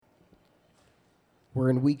We're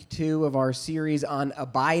in week 2 of our series on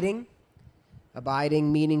abiding. Abiding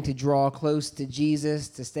meaning to draw close to Jesus,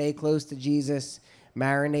 to stay close to Jesus,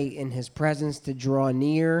 marinate in his presence, to draw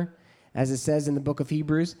near, as it says in the book of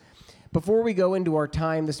Hebrews. Before we go into our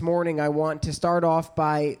time this morning, I want to start off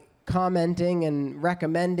by commenting and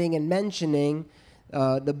recommending and mentioning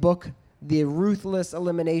the book, The Ruthless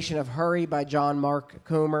Elimination of Hurry by John Mark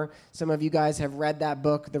Comer. Some of you guys have read that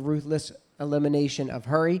book, The Ruthless Elimination of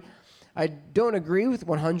Hurry. I don't agree with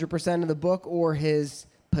 100% of the book or his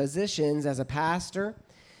positions as a pastor,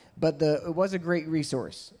 but it was a great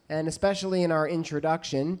resource. And especially in our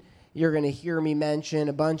introduction, you're going to hear me mention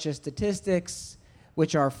a bunch of statistics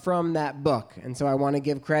which are from that book. And so I want to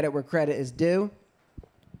give credit where credit is due.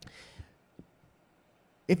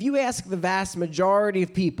 If you ask the vast majority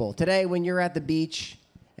of people today when you're at the beach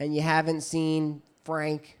and you haven't seen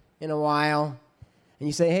Frank in a while, and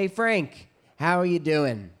you say, "Hey, Frank, how are you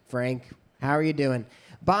doing? Frank, how are you doing?"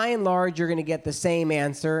 By and large, you're going to get the same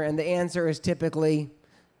answer, and the answer is typically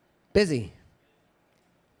busy.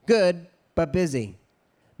 Good, but busy.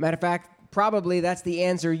 Matter of fact, probably that's the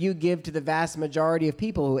answer you give to the vast majority of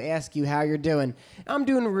people who ask you how you're doing. "I'm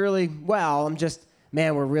doing really well.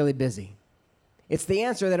 We're really busy." It's the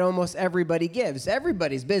answer that almost everybody gives.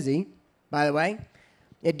 Everybody's busy, by the way.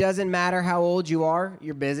 It doesn't matter how old you are,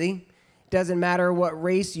 you're busy. It doesn't matter what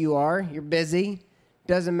race you are, you're busy.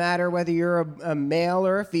 Doesn't matter whether you're a male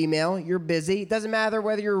or a female, you're busy. It doesn't matter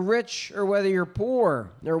whether you're rich or whether you're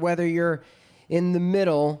poor or whether you're in the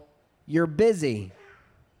middle, you're busy.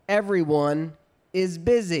 Everyone is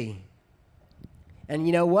busy. And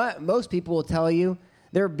you know what? Most people will tell you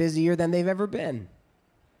they're busier than they've ever been.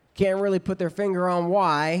 Can't really put their finger on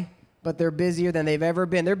why, but they're busier than they've ever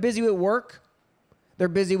been. They're busy with work. They're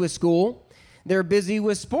busy with school. They're busy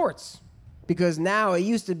with sports. Because now it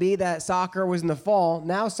used to be that soccer was in the fall.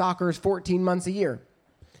 Now soccer is 14 months a year,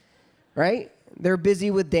 right? They're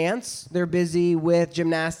busy with dance. They're busy with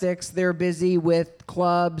gymnastics. They're busy with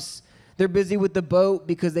clubs. They're busy with the boat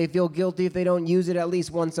because they feel guilty if they don't use it at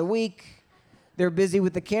least once a week. They're busy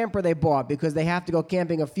with the camper they bought because they have to go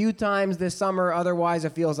camping a few times this summer. Otherwise,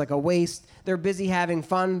 it feels like a waste. They're busy having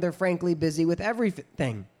fun. They're frankly busy with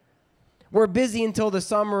everything. We're busy until the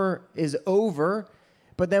summer is over.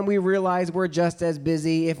 But then we realize we're just as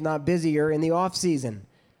busy, if not busier, in the off season.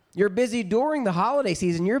 You're busy during the holiday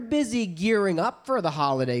season. You're busy gearing up for the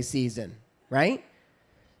holiday season, right?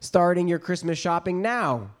 Starting your Christmas shopping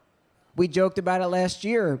now. We joked about it last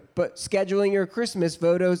year, but scheduling your Christmas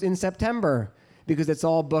photos in September because it's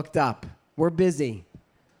all booked up. We're busy.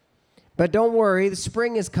 But don't worry, the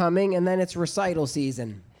spring is coming, and then it's recital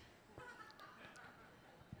season,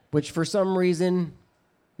 which for some reason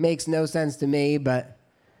makes no sense to me, but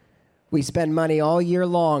we spend money all year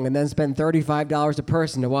long and then spend $35 a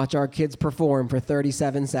person to watch our kids perform for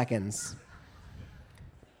 37 seconds.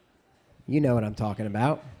 You know what I'm talking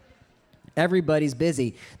about. Everybody's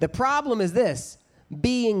busy. The problem is this: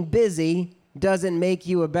 being busy doesn't make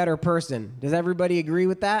you a better person. Does everybody agree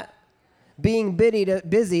with that? Being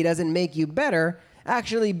busy doesn't make you better.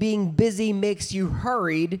 Actually, being busy makes you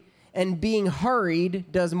hurried, and being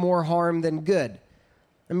hurried does more harm than good.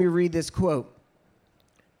 Let me read this quote.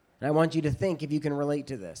 And I want you to think if you can relate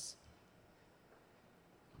to this.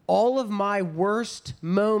 "All of my worst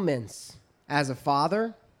moments as a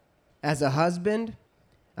father, as a husband,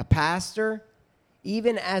 a pastor,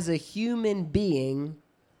 even as a human being,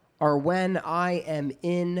 are when I am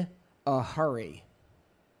in a hurry.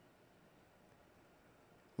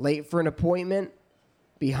 Late for an appointment,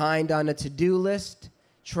 behind on a to-do list,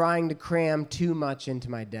 trying to cram too much into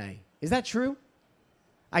my day." Is that true?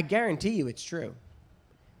 I guarantee you it's true.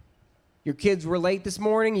 Your kids were late this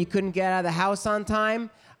morning, you couldn't get out of the house on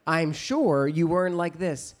time. I'm sure you weren't like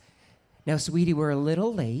this. "Now, sweetie, we're a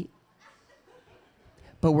little late,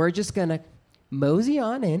 but we're just going to mosey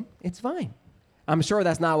on in. It's fine." I'm sure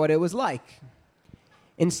that's not what it was like.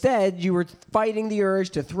 Instead, you were fighting the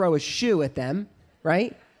urge to throw a shoe at them,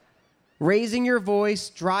 right? Raising your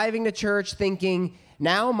voice, driving to church, thinking,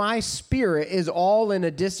 "Now my spirit is all in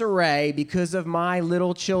a disarray because of my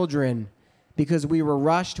little children." Because we were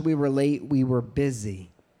rushed, we were late, we were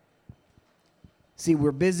busy. See,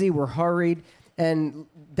 we're busy, we're hurried. And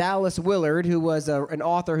Dallas Willard, who was an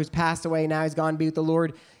author who's passed away now, he's gone to be with the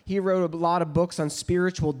Lord, he wrote a lot of books on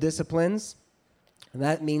spiritual disciplines. And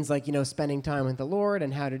that means spending time with the Lord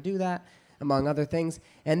and how to do that, among other things.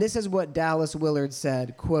 And this is what Dallas Willard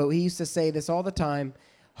said, quote, he used to say this all the time: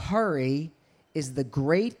 "Hurry is the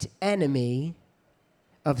great enemy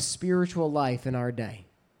of spiritual life in our day."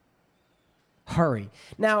 Hurry.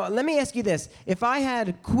 Now, let me ask you this. If I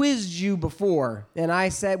had quizzed you before, and I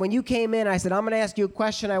said, when you came in, I said, I'm going to ask you a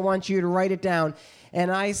question. I want you to write it down.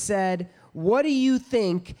 And I said, what do you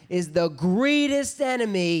think is the greatest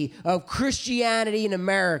enemy of Christianity in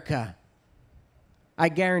America? I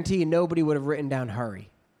guarantee you nobody would have written down hurry.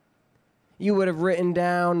 You would have written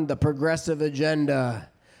down the progressive agenda,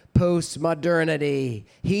 post-modernity,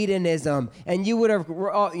 hedonism, and you would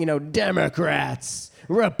have, Democrats,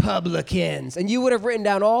 Republicans, and you would have written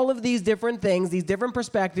down all of these different things, these different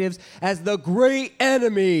perspectives as the great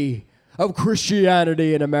enemy of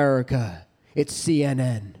Christianity in America. It's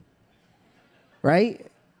CNN, right?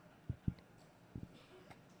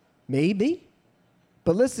 Maybe.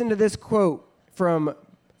 But listen to this quote from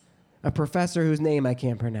a professor whose name I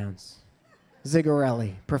can't pronounce.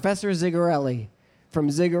 Zigarelli. Professor Zigarelli from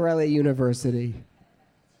Zigarelli University.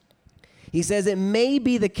 He says, it may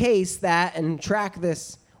be the case that, and track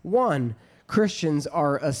this, 1, Christians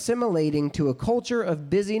are assimilating to a culture of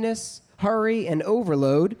busyness, hurry, and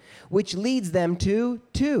overload, which leads them to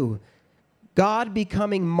 2, God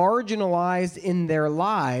becoming marginalized in their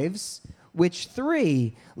lives, which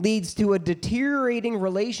 3, leads to a deteriorating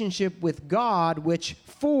relationship with God, which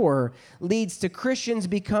 4, leads to Christians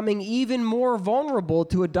becoming even more vulnerable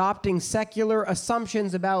to adopting secular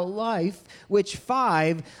assumptions about life, which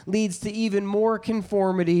 5, leads to even more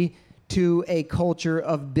conformity to a culture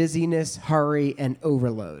of busyness, hurry, and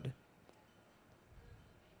overload.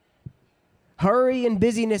 Hurry and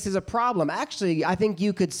busyness is a problem. Actually, I think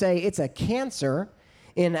you could say it's a cancer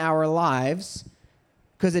in our lives,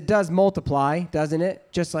 because it does multiply, doesn't it?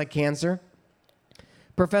 Just like cancer.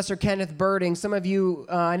 Professor Kenneth Birding, some of you,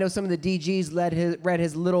 I know some of the DGs read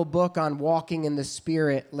his little book on walking in the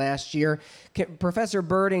Spirit last year. Professor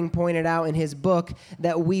Birding pointed out in his book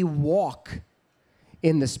that we walk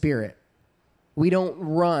in the Spirit. We don't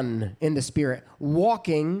run in the Spirit.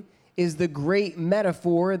 Walking is the great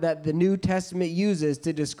metaphor that the New Testament uses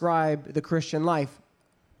to describe the Christian life,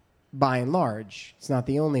 by and large. It's not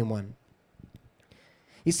the only one.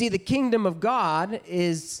 You see, the kingdom of God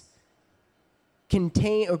is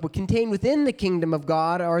contained within the kingdom of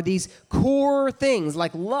God are these core things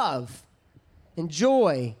like love and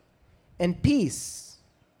joy and peace.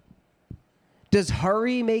 Does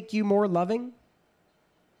hurry make you more loving?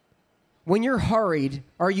 When you're hurried,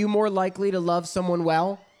 are you more likely to love someone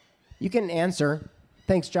well? You can answer.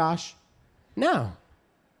 Thanks, Josh. No.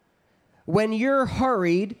 When you're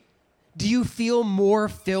hurried, do you feel more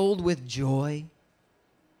filled with joy?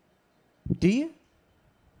 Do you?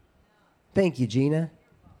 Thank you, Gina.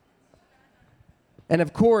 And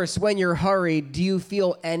of course, when you're hurried, do you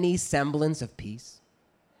feel any semblance of peace?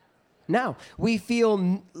 No. We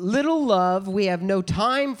feel little love. We have no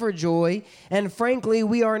time for joy. And frankly,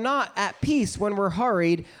 we are not at peace when we're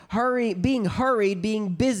hurried. Being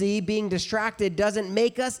busy, being distracted doesn't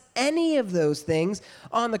make us any of those things.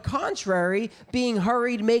 On the contrary, being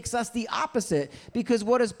hurried makes us the opposite. Because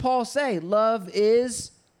what does Paul say? Love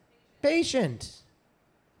is patient.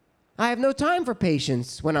 I have no time for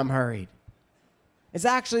patience when I'm hurried. It's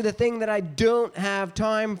actually the thing that I don't have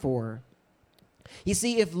time for. You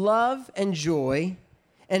see, if love and joy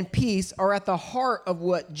and peace are at the heart of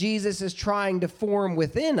what Jesus is trying to form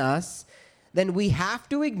within us, then we have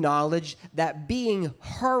to acknowledge that being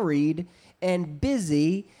hurried and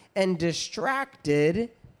busy and distracted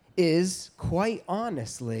is, quite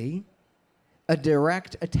honestly, a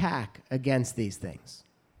direct attack against these things.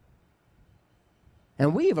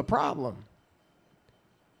 And we have a problem.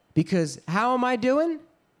 Because how am I doing?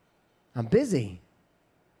 I'm busy.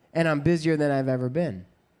 And I'm busier than I've ever been.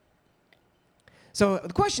 So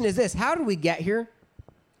the question is this: how did we get here?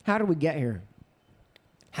 How did we get here?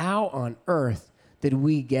 How on earth did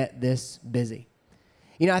we get this busy?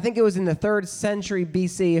 I think it was in the 3rd century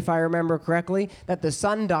BC, if I remember correctly, that the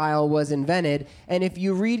sundial was invented. And if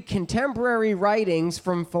you read contemporary writings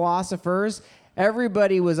from philosophers,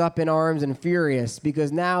 everybody was up in arms and furious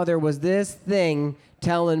because now there was this thing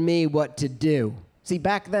telling me what to do. See,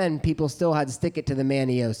 back then, people still had to stick it to the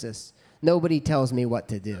maniosis. Nobody tells me what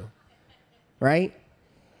to do, right?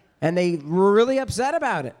 And they were really upset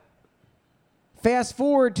about it. Fast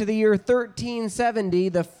forward to the year 1370,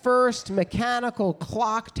 the first mechanical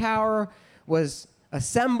clock tower was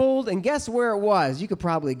assembled, and guess where it was? You could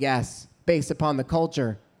probably guess, based upon the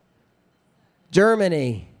culture.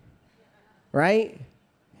 Germany, right?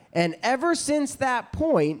 And ever since that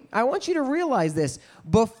point, I want you to realize this.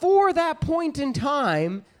 Before that point in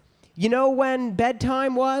time, you know when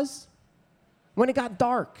bedtime was? When it got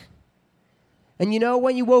dark. And you know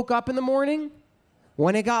when you woke up in the morning?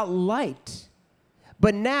 When it got light.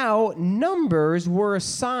 But now numbers were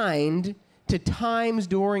assigned to times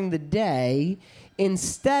during the day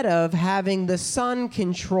instead of having the sun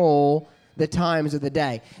control the times of the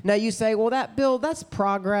day. Now you say, well, Bill, that's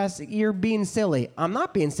progress. You're being silly. I'm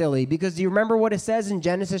not being silly, because do you remember what it says in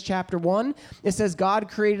Genesis chapter 1? It says God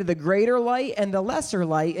created the greater light and the lesser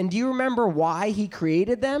light. And do you remember why he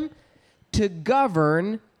created them? To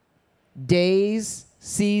govern days,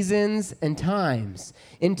 seasons, and times,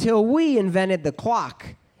 until we invented the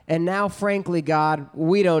clock. And now, frankly, God,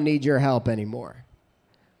 we don't need your help anymore.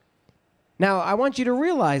 Now, I want you to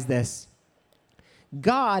realize this.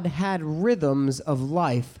 God had rhythms of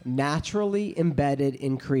life naturally embedded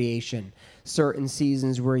in creation. Certain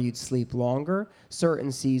seasons where you'd sleep longer,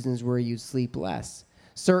 certain seasons where you'd sleep less.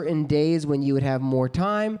 Certain days when you would have more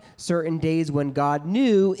time, certain days when God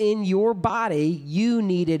knew in your body you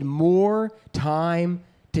needed more time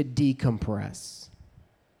to decompress.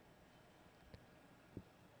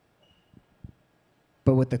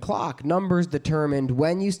 But with the clock, numbers determined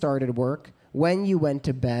when you started work, when you went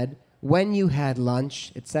to bed, when you had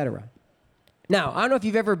lunch, etc. Now, I don't know if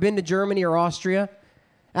you've ever been to Germany or Austria.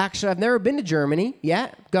 Actually, I've never been to Germany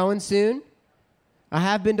yet. Going soon. I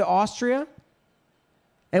have been to Austria.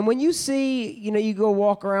 And when you see, you go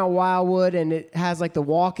walk around Wildwood and it has like the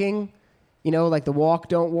walking, like the walk,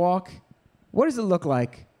 don't walk. What does it look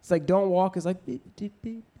like? It's like don't walk is like, beep, beep,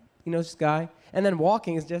 beep, this guy. And then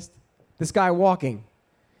walking is just this guy walking.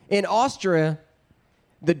 In Austria,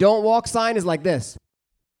 the don't walk sign is like this.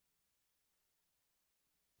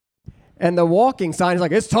 And the walking sign is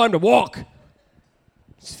like, it's time to walk.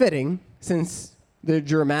 It's fitting, since the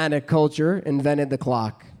Germanic culture invented the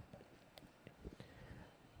clock.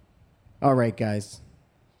 All right, guys.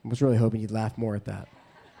 I was really hoping you'd laugh more at that.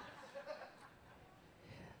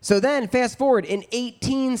 So then, fast forward, in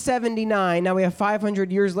 1879, now we have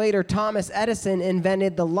 500 years later, Thomas Edison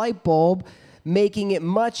invented the light bulb, making it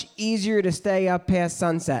much easier to stay up past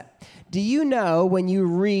sunset. Do you know, when you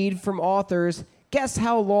read from authors, guess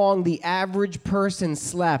how long the average person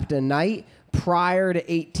slept a night prior to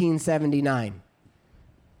 1879?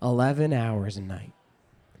 11 hours a night.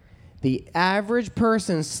 The average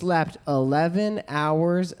person slept 11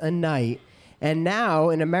 hours a night, and now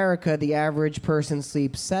in America, the average person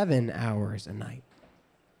sleeps 7 hours a night.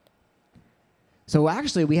 So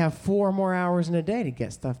actually, we have 4 more hours in a day to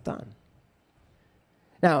get stuff done.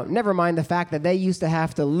 Now, never mind the fact that they used to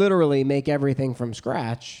have to literally make everything from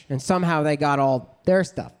scratch, and somehow they got all their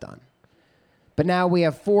stuff done. But now we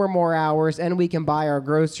have 4 more hours, and we can buy our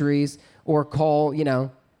groceries or call,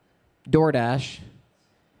 DoorDash,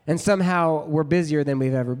 and somehow we're busier than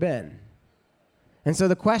we've ever been. And so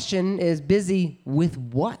the question is, busy with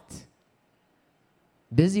what?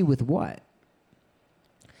 Busy with what?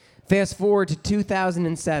 Fast forward to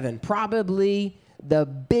 2007, probably the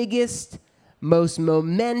biggest, most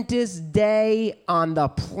momentous day on the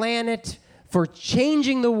planet for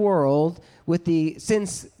changing the world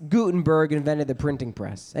since Gutenberg invented the printing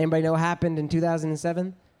press. Anybody know what happened in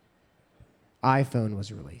 2007? iPhone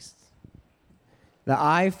was released. The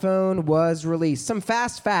iPhone was released. Some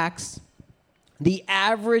fast facts. The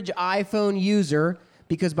average iPhone user,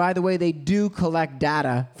 because by the way, they do collect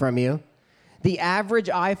data from you. The average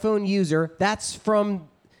iPhone user, that's from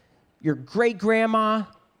your great-grandma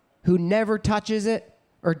who never touches it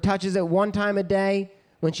or touches it one time a day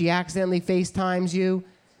when she accidentally FaceTimes you,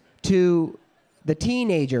 to the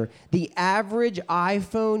teenager. The average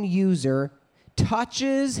iPhone user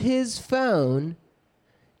touches his phone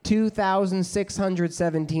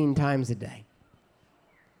 2,617 times a day.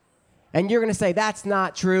 And you're going to say, that's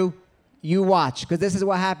not true. You watch, because this is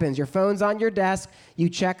what happens. Your phone's on your desk, you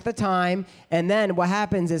check the time, and then what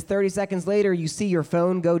happens is 30 seconds later, you see your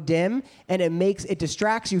phone go dim, and it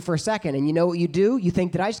distracts you for a second. And you know what you do? You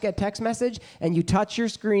think, did I just get a text message? And you touch your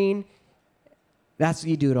screen. That's what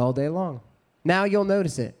you do it all day long. Now you'll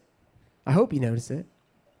notice it. I hope you notice it.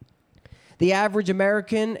 The average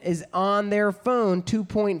American is on their phone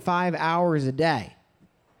 2.5 hours a day.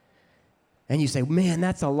 And you say, man,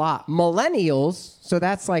 that's a lot. Millennials, so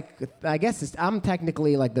that's like, I guess I'm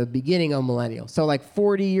technically like the beginning of millennials. So like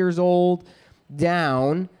 40 years old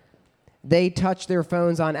down, they touch their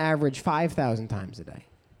phones on average 5,000 times a day.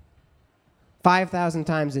 5,000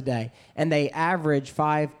 times a day. And they average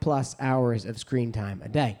 5+ hours of screen time a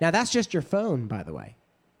day. Now, that's just your phone, by the way.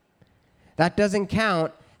 That doesn't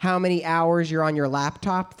count how many hours you're on your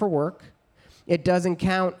laptop for work. It doesn't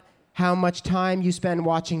count how much time you spend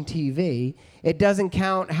watching TV. It doesn't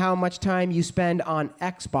count how much time you spend on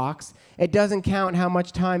Xbox. It doesn't count how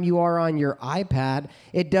much time you are on your iPad.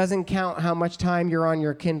 It doesn't count how much time you're on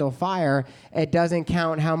your Kindle Fire. It doesn't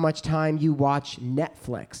count how much time you watch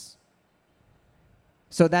Netflix.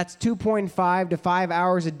 So that's 2.5 to 5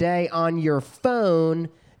 hours a day on your phone,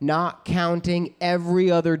 not counting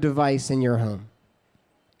every other device in your home.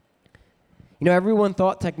 You know, everyone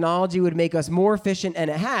thought technology would make us more efficient,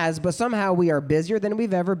 and it has, but somehow we are busier than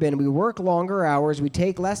we've ever been. We work longer hours. We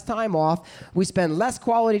take less time off. We spend less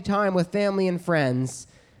quality time with family and friends.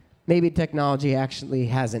 Maybe technology actually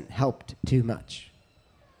hasn't helped too much.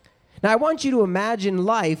 Now, I want you to imagine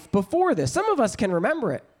life before this. Some of us can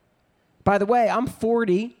remember it. By the way, I'm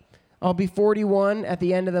 40. I'll be 41 at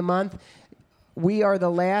the end of the month. We are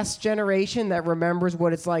the last generation that remembers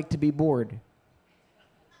what it's like to be bored,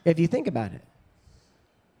 if you think about it.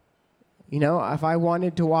 You know, if I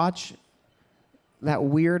wanted to watch that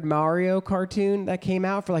weird Mario cartoon that came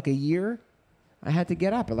out for like a year, I had to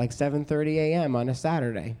get up at like 7:30 a.m. on a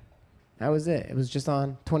Saturday. That was it. It was just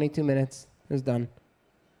on 22 minutes. It was done.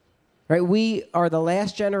 Right? We are the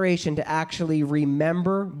last generation to actually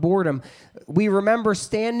remember boredom. We remember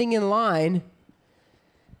standing in line,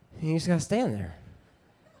 and you just got to stand there.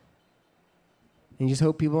 And you just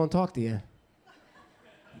hope people don't talk to you.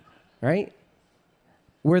 Right?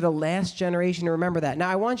 We're the last generation to remember that. Now,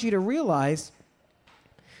 I want you to realize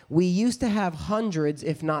we used to have hundreds,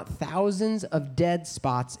 if not thousands, of dead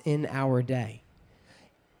spots in our day.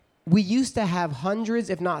 We used to have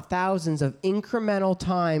hundreds, if not thousands, of incremental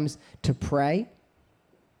times to pray,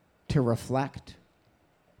 to reflect,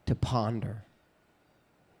 to ponder.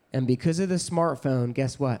 And because of the smartphone,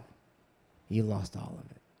 guess what? You lost all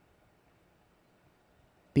of it.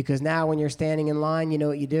 Because now when you're standing in line, you know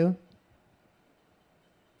what you do?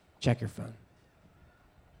 Check your phone.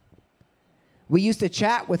 We used to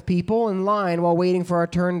chat with people in line while waiting for our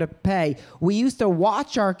turn to pay. We used to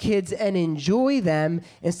watch our kids and enjoy them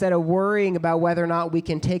instead of worrying about whether or not we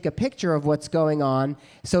can take a picture of what's going on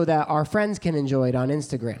so that our friends can enjoy it on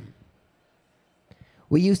Instagram.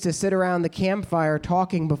 We used to sit around the campfire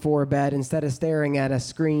talking before bed instead of staring at a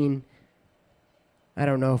screen. I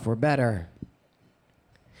don't know if we're better.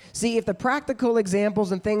 See, if the practical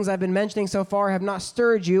examples and things I've been mentioning so far have not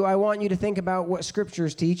stirred you, I want you to think about what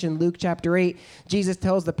scriptures teach. In Luke chapter 8, Jesus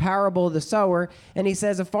tells the parable of the sower, and he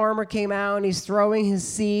says a farmer came out and he's throwing his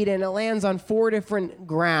seed, and it lands on 4 different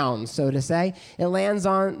grounds, so to say. It lands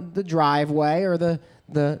on the driveway or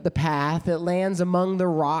the path. It lands among the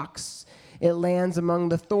rocks. It lands among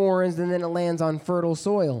the thorns, and then it lands on fertile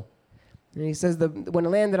soil. And he says when it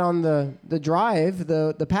landed on the drive,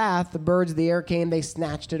 the path, the birds of the air came, they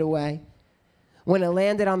snatched it away. When it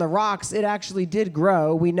landed on the rocks, it actually did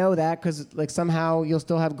grow. We know that because like somehow you'll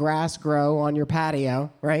still have grass grow on your patio,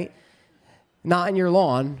 right? Not in your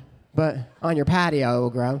lawn, but on your patio it will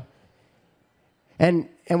grow. And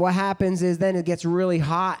what happens is then it gets really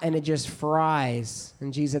hot and it just fries.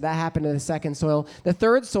 And Jesus said that happened to the second soil. The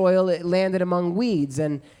third soil, it landed among weeds.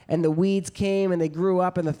 And the weeds came and they grew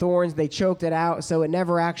up, and the thorns, they choked it out. So it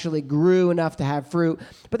never actually grew enough to have fruit.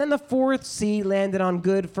 But then the fourth seed landed on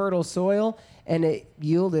good, fertile soil, and it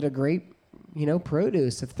yielded a great,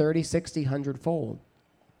 produce of 30, 60, 100-fold.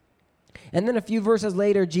 And then a few verses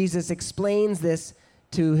later, Jesus explains this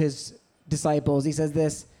to his disciples. He says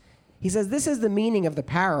this. He says, this is the meaning of the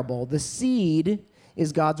parable. The seed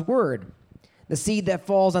is God's word. The seed that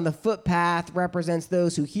falls on the footpath represents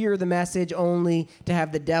those who hear the message only to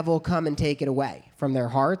have the devil come and take it away from their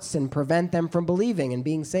hearts and prevent them from believing and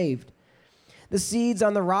being saved. The seeds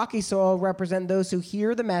on the rocky soil represent those who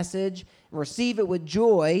hear the message and receive it with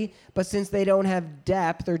joy, but since they don't have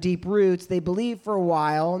depth or deep roots, they believe for a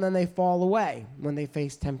while and then they fall away when they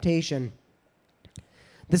face temptation.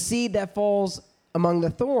 The seed that falls among the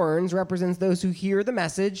thorns represents those who hear the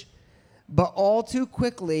message, but all too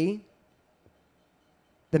quickly,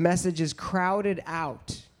 the message is crowded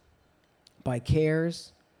out by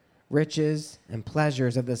cares, riches, and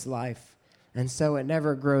pleasures of this life, and so it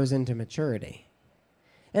never grows into maturity.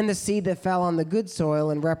 And the seed that fell on the good soil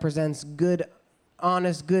and represents good,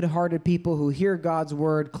 honest, good-hearted people who hear God's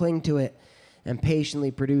word, cling to it, and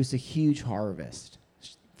patiently produce a huge harvest.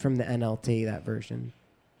 From the NLT, that version.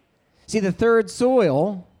 See, the third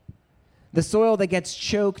soil, the soil that gets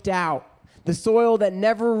choked out, the soil that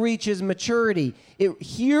never reaches maturity, it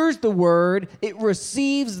hears the word, it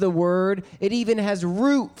receives the word, it even has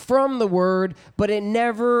root from the word, but it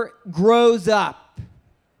never grows up.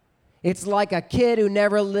 It's like a kid who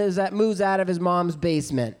never moves out of his mom's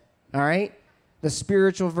basement, all right? The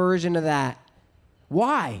spiritual version of that.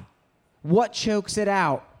 Why? What chokes it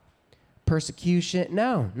out? Persecution?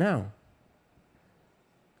 No.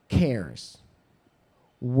 Cares,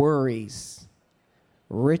 worries,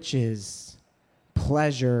 riches,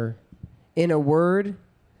 pleasure, in a word,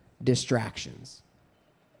 distractions.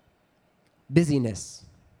 Busyness,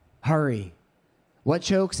 hurry, What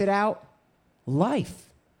chokes it out? Life.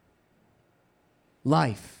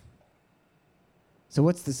 Life. So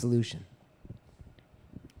what's the solution?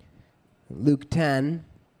 Luke 10,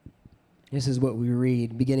 this is what we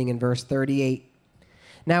read, beginning in verse 38.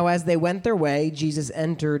 Now, as they went their way, Jesus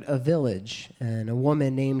entered a village, and a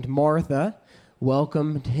woman named Martha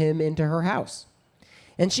welcomed him into her house.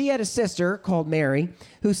 And she had a sister called Mary,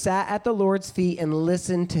 who sat at the Lord's feet and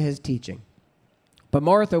listened to his teaching. But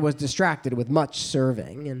Martha was distracted with much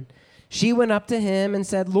serving, and she went up to him and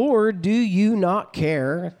said, Lord, do you not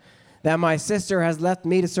care that my sister has left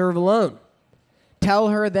me to serve alone? Tell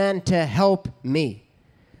her then to help me.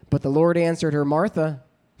 But the Lord answered her, Martha,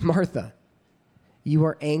 Martha, you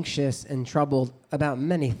are anxious and troubled about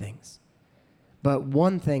many things, but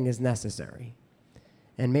one thing is necessary.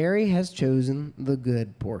 And Mary has chosen the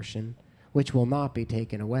good portion, which will not be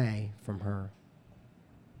taken away from her.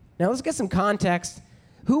 Now let's get some context.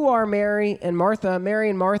 Who are Mary and Martha?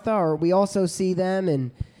 Mary and Martha, or we also see them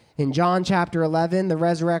in John chapter 11, the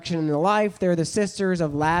resurrection and the life. They're the sisters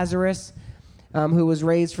of Lazarus, who was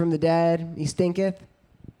raised from the dead. He stinketh.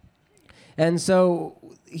 And so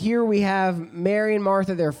here we have Mary and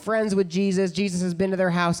Martha. They're friends with Jesus. Jesus has been to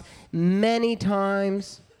their house many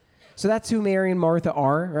times. So that's who Mary and Martha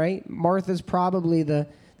are, right? Martha's probably the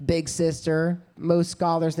big sister. Most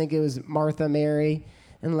scholars think it was Martha, Mary,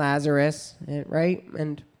 and Lazarus, right?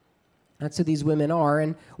 And that's who these women are.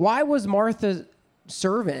 And why was Martha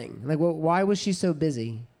serving? Like, why was she so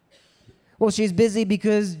busy? Well, she's busy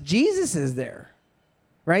because Jesus is there,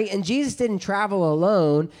 right? And Jesus didn't travel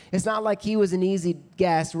alone. It's not like he was an easy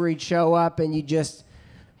guest where he'd show up and you just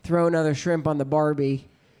throw another shrimp on the Barbie.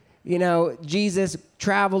 You know, Jesus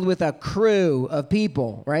traveled with a crew of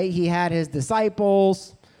people, right? He had his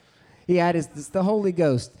disciples. He had the Holy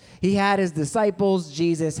Ghost. He had his disciples.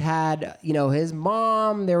 Jesus had, his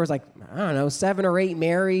mom. There was 7 or 8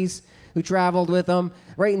 Marys who traveled with him,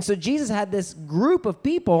 right? And so Jesus had this group of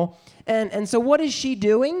people. And so what is she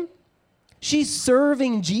doing? She's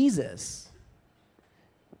serving Jesus.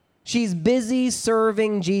 She's busy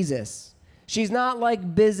serving Jesus. She's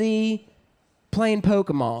not busy playing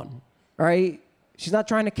Pokemon, right? She's not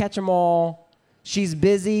trying to catch them all. She's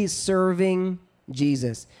busy serving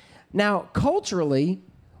Jesus. Now, culturally,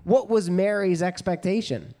 what was Mary's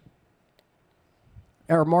expectation?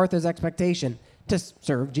 Or Martha's expectation? To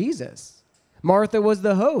serve Jesus. Martha was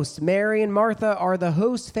the host. Mary and Martha are the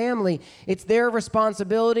host family. It's their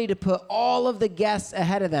responsibility to put all of the guests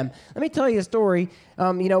ahead of them. Let me tell you a story.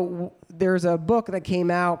 There's a book that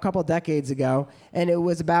came out a couple decades ago, and it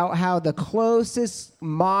was about how the closest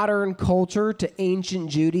modern culture to ancient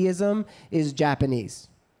Judaism is Japanese.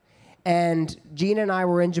 And Gina and I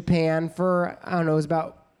were in Japan for, it was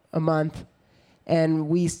about a month, and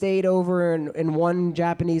we stayed over in one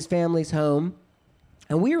Japanese family's home.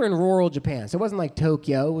 And we were in rural Japan, so it wasn't like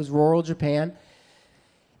Tokyo. It was rural Japan.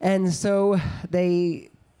 And so they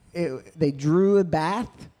drew a bath,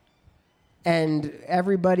 and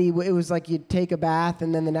everybody, it was like you'd take a bath,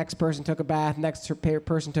 and then the next person took a bath, next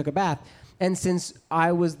person took a bath. And since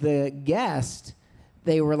I was the guest,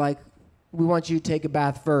 they were like, we want you to take a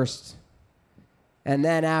bath first. And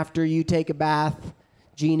then after you take a bath,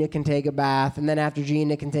 Gina can take a bath. And then after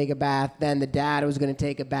Gina can take a bath, then the dad was going to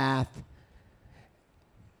take a bath.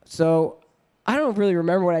 So I don't really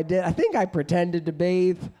remember what I did. I think I pretended to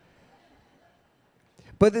bathe.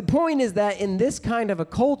 But the point is that in this kind of a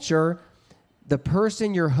culture, the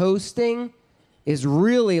person you're hosting is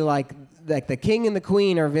really like the king and the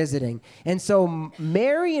queen are visiting. And so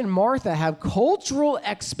Mary and Martha have cultural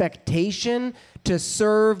expectation to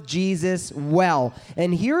serve Jesus well.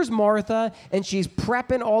 And here's Martha, and she's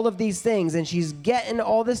prepping all of these things, and she's getting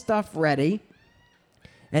all this stuff ready.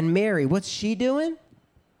 And Mary, what's she doing?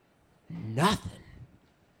 Nothing.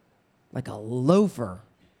 Like a loafer.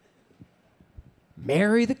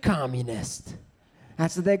 Mary the communist.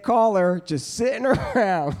 That's what they call her, just sitting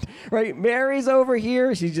around, right? Mary's over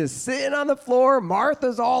here. She's just sitting on the floor.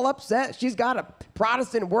 Martha's all upset. She's got a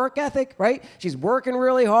Protestant work ethic, right? She's working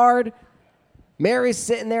really hard. Mary's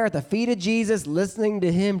sitting there at the feet of Jesus, listening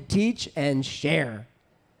to him teach and share.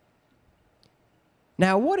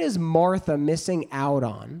 Now, what is Martha missing out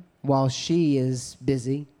on while she is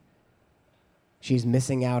busy? She's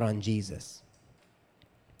missing out on Jesus.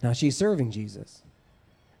 Now, she's serving Jesus,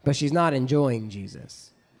 but she's not enjoying Jesus.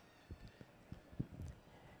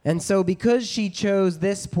 And so because she chose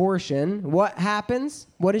this portion, what happens?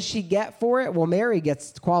 What does she get for it? Well, Mary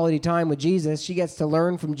gets quality time with Jesus. She gets to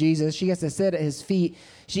learn from Jesus. She gets to sit at his feet.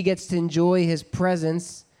 She gets to enjoy his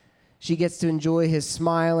presence. She gets to enjoy his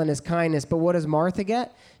smile and his kindness. But what does Martha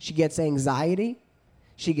get? She gets anxiety.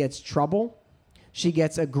 She gets trouble. she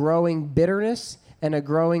gets a growing bitterness and a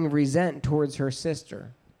growing resent towards her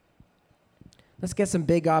sister. Let's get some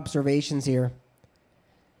big observations here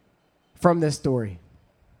from this story.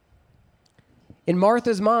 In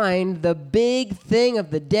Martha's mind, the big thing of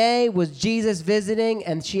the day was Jesus visiting,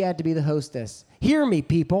 and she had to be the hostess. Hear me,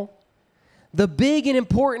 people. The big and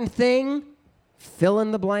important thing, fill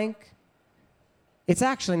in the blank, it's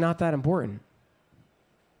actually not that important.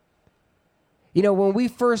 You know, when we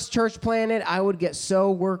first church planted, I would get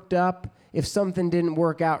so worked up if something didn't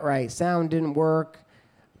work out right. Sound didn't work.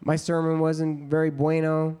 My sermon wasn't very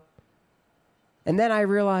bueno. And then I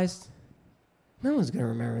realized, no one's going to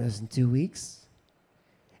remember this in 2 weeks.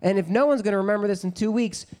 And if no one's going to remember this in 2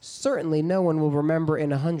 weeks, certainly no one will remember in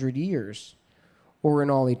 100 years or in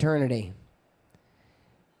all eternity.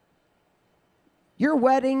 Your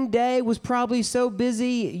wedding day was probably so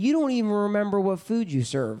busy, you don't even remember what food you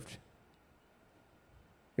served.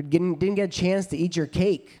 You didn't get a chance to eat your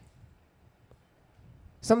cake.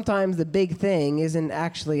 Sometimes the big thing isn't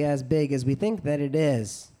actually as big as we think that it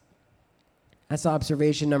is. That's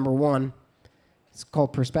observation number one. It's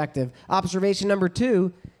called perspective. Observation number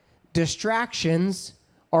two, distractions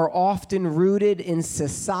are often rooted in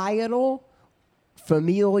societal,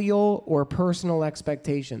 familial, or personal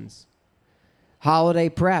expectations. Holiday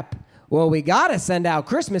prep. Well, we got to send out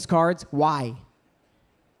Christmas cards. Why?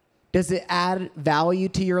 Does it add value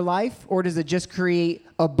to your life, or does it just create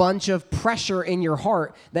a bunch of pressure in your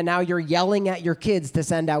heart that now you're yelling at your kids to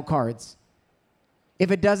send out cards?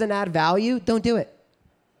 If it doesn't add value, don't do it.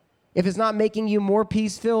 If it's not making you more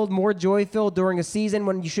peace-filled, more joy-filled during a season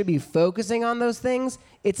when you should be focusing on those things,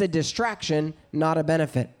 it's a distraction, not a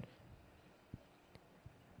benefit.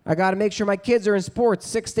 I got to make sure my kids are in sports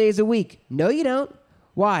 6 days a week. No, you don't.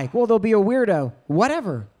 Why? Well, they'll be a weirdo.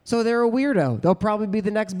 Whatever. So they're a weirdo. They'll probably be the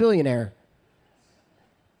next billionaire.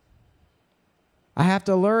 I have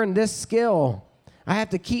to learn this skill. I have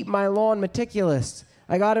to keep my lawn meticulous.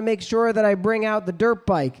 I got to make sure that I bring out the dirt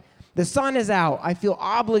bike. The sun is out. I feel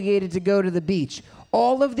obligated to go to the beach.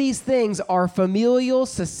 All of these things are familial,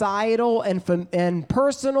 societal, and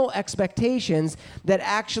personal expectations that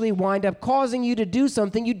actually wind up causing you to do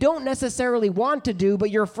something you don't necessarily want to do, but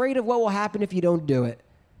you're afraid of what will happen if you don't do it.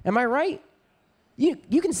 Am I right?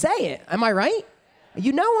 You can say it. Am I right?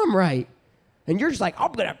 You know I'm right. And you're just like,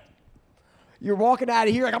 you're walking out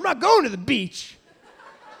of here like, I'm not going to the beach.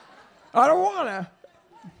 I don't want to.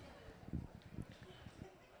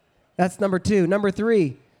 That's number two. Number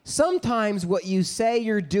three, sometimes what you say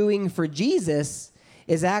you're doing for Jesus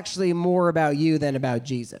is actually more about you than about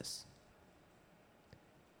Jesus.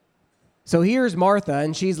 So here's Martha,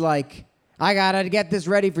 and she's like, I got to get this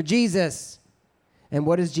ready for Jesus. And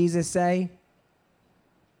what does Jesus say?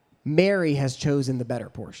 Mary has chosen the better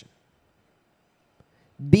portion.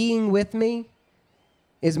 Being with me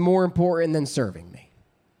is more important than serving me.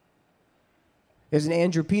 There's an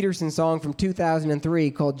Andrew Peterson song from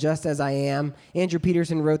 2003 called Just As I Am. Andrew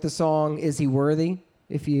Peterson wrote the song, Is He Worthy?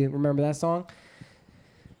 If you remember that song.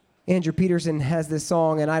 Andrew Peterson has this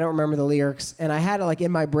song, and I don't remember the lyrics. And I had it like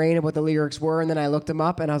in my brain of what the lyrics were, and then I looked them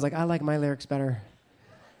up, and I was like, I like my lyrics better.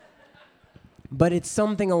 But it's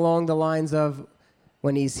something along the lines of,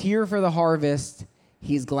 when he's here for the harvest,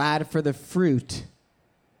 he's glad for the fruit,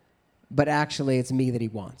 but actually it's me that he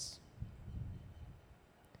wants.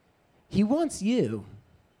 He wants you.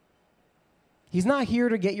 He's not here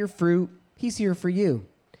to get your fruit. He's here for you.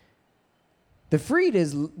 The fruit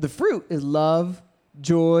is love,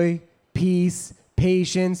 joy, peace,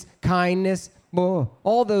 patience, kindness,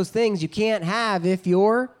 all those things you can't have if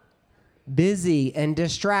you're busy and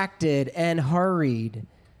distracted and hurried.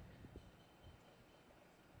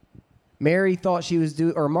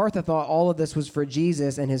 Martha thought all of this was for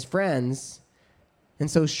Jesus and his friends.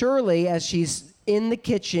 And so surely as she's in the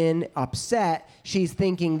kitchen, upset, she's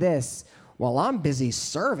thinking this, well, I'm busy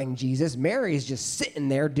serving Jesus. Mary's just sitting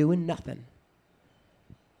there doing nothing.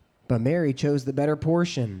 But Mary chose the better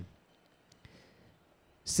portion.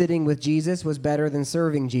 Sitting with Jesus was better than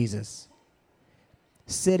serving Jesus.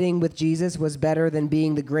 Sitting with Jesus was better than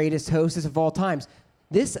being the greatest hostess of all times.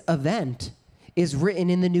 This event is written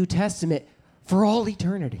in the New Testament for all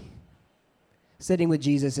eternity. Sitting with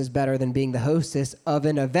Jesus is better than being the hostess of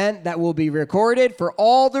an event that will be recorded for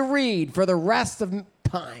all to read for the rest of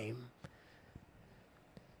time.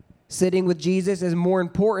 Sitting with Jesus is more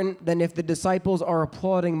important than if the disciples are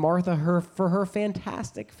applauding Martha for her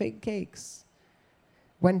fantastic fig cakes.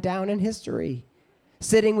 Went down in history.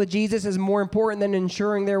 Sitting with Jesus is more important than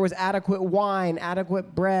ensuring there was adequate wine,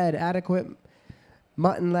 adequate bread, adequate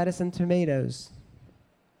mutton, lettuce, and tomatoes.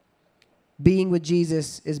 Being with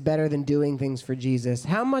Jesus is better than doing things for Jesus.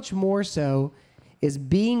 How much more so is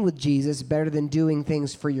being with Jesus better than doing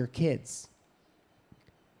things for your kids?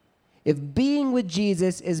 If being with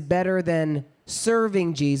Jesus is better than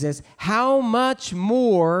serving Jesus, how much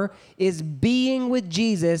more is being with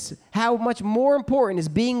Jesus, how much more important is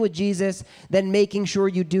being with Jesus than making sure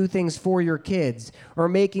you do things for your kids, or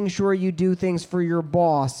making sure you do things for your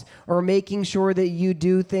boss, or making sure that you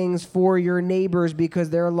do things for your neighbors because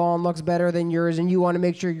their lawn looks better than yours and you want to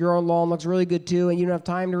make sure your own lawn looks really good too, and you don't have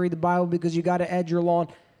time to read the Bible because you got to edge your lawn.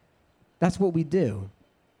 That's what we do.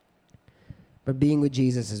 But being with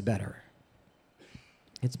Jesus is better.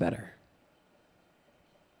 It's better.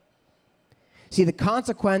 See, the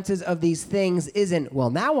consequences of these things isn't, well,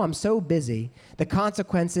 now I'm so busy. The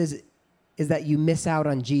consequences is that you miss out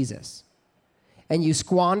on Jesus. And you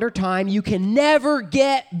squander time you can never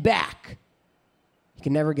get back. You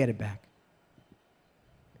can never get it back.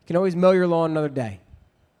 You can always mow your lawn another day,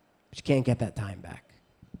 but you can't get that time back.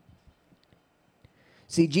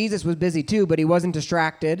 See, Jesus was busy too, but he wasn't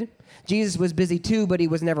distracted. Jesus was busy too, but he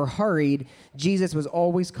was never hurried. Jesus was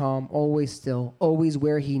always calm, always still, always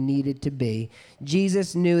where he needed to be.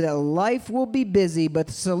 Jesus knew that life will be busy, but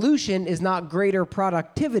the solution is not greater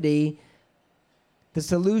productivity. The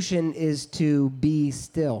solution is to be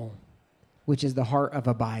still, which is the heart of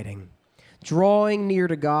abiding. Drawing near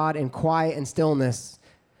to God in quiet and stillness,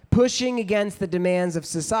 pushing against the demands of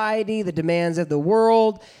society, the demands of the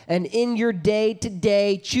world, and in your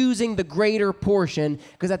day-to-day, choosing the greater portion,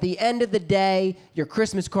 because at the end of the day, your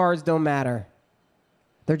Christmas cards don't matter.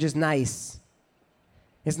 They're just nice.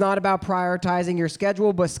 It's not about prioritizing your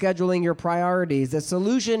schedule, but scheduling your priorities. The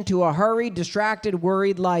solution to a hurried, distracted,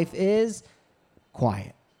 worried life is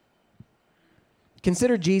quiet.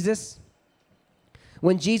 Consider Jesus.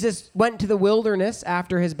 When Jesus went to the wilderness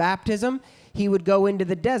after his baptism, he would go into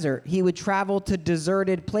the desert. He would travel to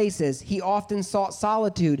deserted places. He often sought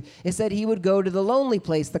solitude. It said he would go to the lonely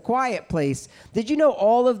place, the quiet place. Did you know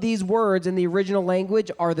all of these words in the original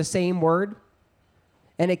language are the same word?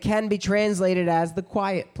 And it can be translated as the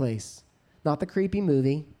quiet place. Not the creepy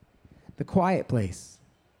movie, the quiet place.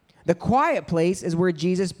 The quiet place is where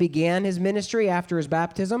Jesus began his ministry after his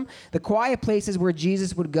baptism. The quiet place is where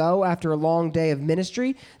Jesus would go after a long day of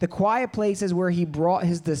ministry. The quiet place is where he brought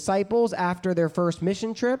his disciples after their first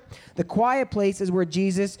mission trip. The quiet place is where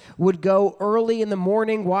Jesus would go early in the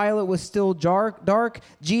morning while it was still dark.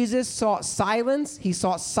 Jesus sought silence. He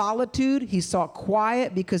sought solitude. He sought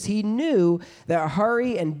quiet because he knew that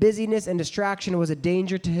hurry and busyness and distraction was a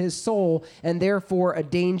danger to his soul and therefore a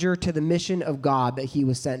danger to the mission of God that he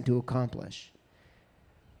was sent to accomplish.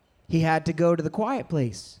 He had to go to the quiet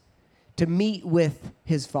place to meet with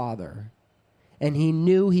his Father, and he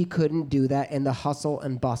knew he couldn't do that in the hustle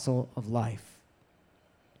and bustle of life.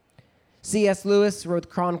 C.S. Lewis wrote the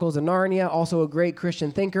Chronicles of Narnia, also a great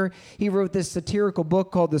Christian thinker. He wrote this satirical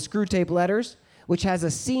book called The Screwtape Letters, which has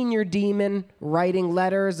a senior demon writing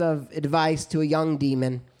letters of advice to a young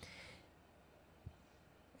demon.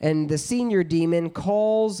 And the senior demon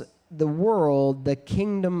calls the world the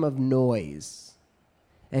kingdom of noise.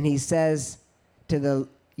 And he says to the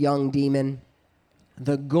young demon,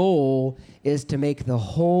 the goal is to make the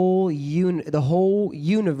whole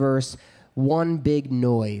universe one big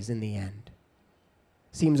noise in the end.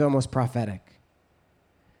 Seems almost prophetic.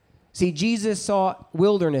 See, Jesus sought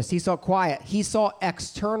wilderness. He sought quiet. He sought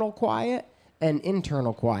external quiet and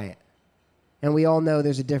internal quiet. And we all know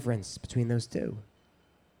there's a difference between those two.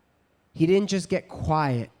 He didn't just get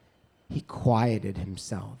quiet. He quieted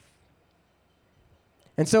himself.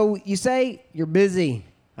 And so you say, you're busy.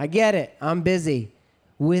 I get it. I'm busy.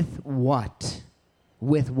 With what?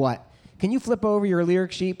 With what? Can you flip over your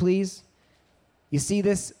lyric sheet, please? You see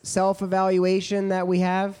this self-evaluation that we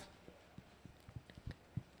have?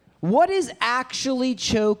 What is actually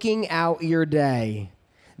choking out your day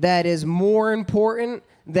that is more important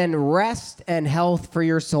than rest and health for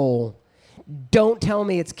your soul? Don't tell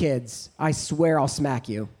me it's kids. I swear I'll smack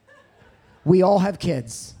you. We all have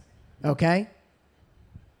kids, okay?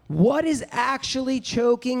 What is actually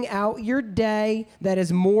choking out your day that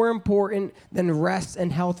is more important than rest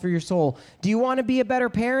and health for your soul? Do you want to be a better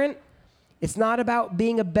parent? It's not about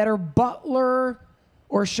being a better butler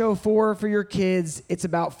or chauffeur for your kids. It's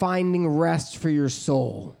about finding rest for your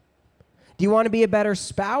soul. Do you want to be a better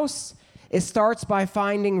spouse? It starts by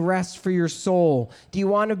finding rest for your soul. Do you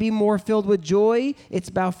want to be more filled with joy? It's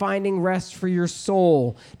about finding rest for your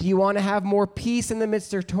soul. Do you want to have more peace in the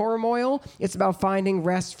midst of turmoil? It's about finding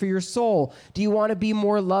rest for your soul. Do you want to be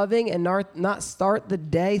more loving and not start the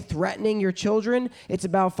day threatening your children? It's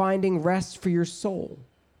about finding rest for your soul.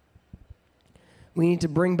 We need to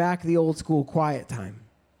bring back the old school quiet time.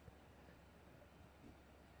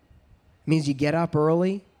 It means you get up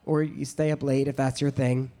early or you stay up late if that's your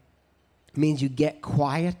thing. It means you get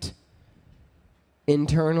quiet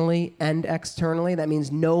internally and externally. That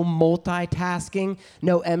means no multitasking,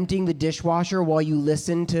 no emptying the dishwasher while you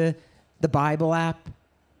listen to the Bible app.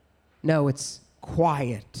 No, it's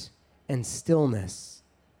quiet and stillness.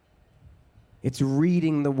 It's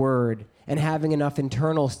reading the word and having enough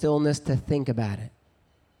internal stillness to think about it.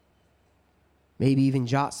 Maybe even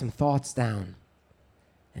jot some thoughts down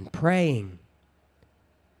and praying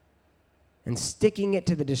and sticking it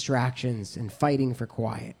to the distractions and fighting for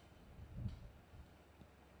quiet.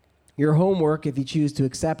 Your homework, if you choose to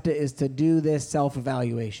accept it, is to do this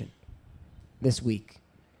self-evaluation this week.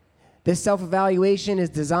 This self-evaluation is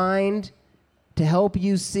designed to help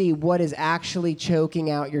you see what is actually choking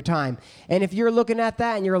out your time. And if you're looking at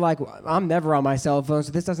that and you're like, well, I'm never on my cell phone,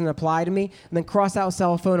 so this doesn't apply to me, then cross out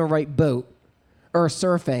cell phone and write boat or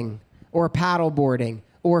surfing or paddle boarding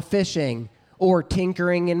or fishing or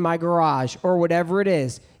tinkering in my garage or whatever it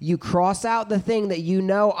is. You cross out the thing that you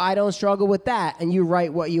know I don't struggle with that, and you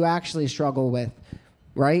write what you actually struggle with,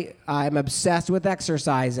 right? I'm obsessed with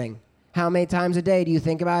exercising. How many times a day do you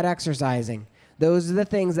think about exercising? Those are the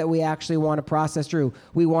things that we actually want to process through.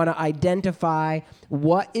 We want to identify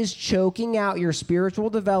what is choking out your spiritual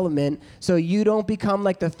development so you don't become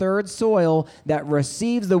like the third soil that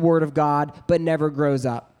receives the word of God but never grows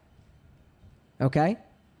up. Okay?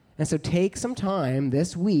 And so take some time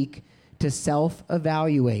this week to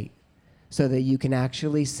self-evaluate so that you can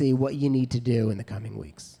actually see what you need to do in the coming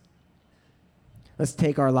weeks. Let's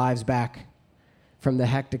take our lives back from the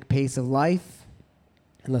hectic pace of life,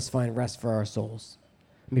 and let's find rest for our souls.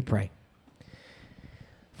 Let me pray.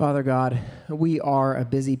 Father God, we are a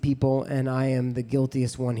busy people, and I am the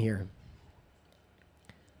guiltiest one here.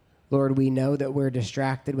 Lord, we know that we're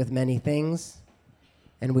distracted with many things,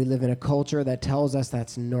 and we live in a culture that tells us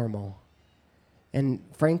that's normal. And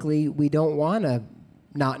frankly, we don't want to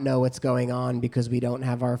not know what's going on because we don't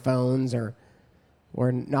have our phones or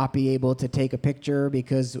not be able to take a picture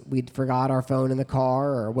because we forgot our phone in the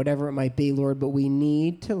car or whatever it might be, Lord. But we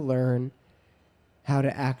need to learn how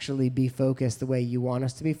to actually be focused the way you want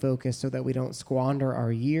us to be focused so that we don't squander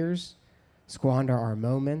our years, squander our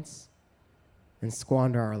moments, and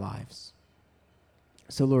squander our lives.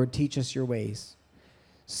 So, Lord, teach us your ways.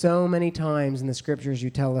 So many times in the scriptures you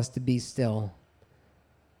tell us to be still,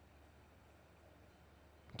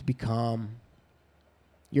 to be calm.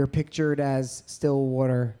 You're pictured as still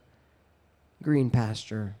water, green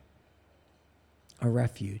pasture, a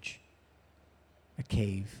refuge, a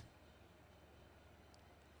cave.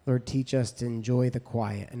 Lord, teach us to enjoy the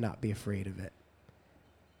quiet and not be afraid of it.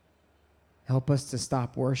 Help us to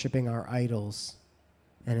stop worshiping our idols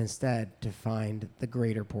and instead to find the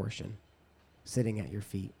greater portion sitting at your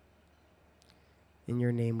feet. In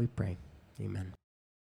your name we pray. Amen.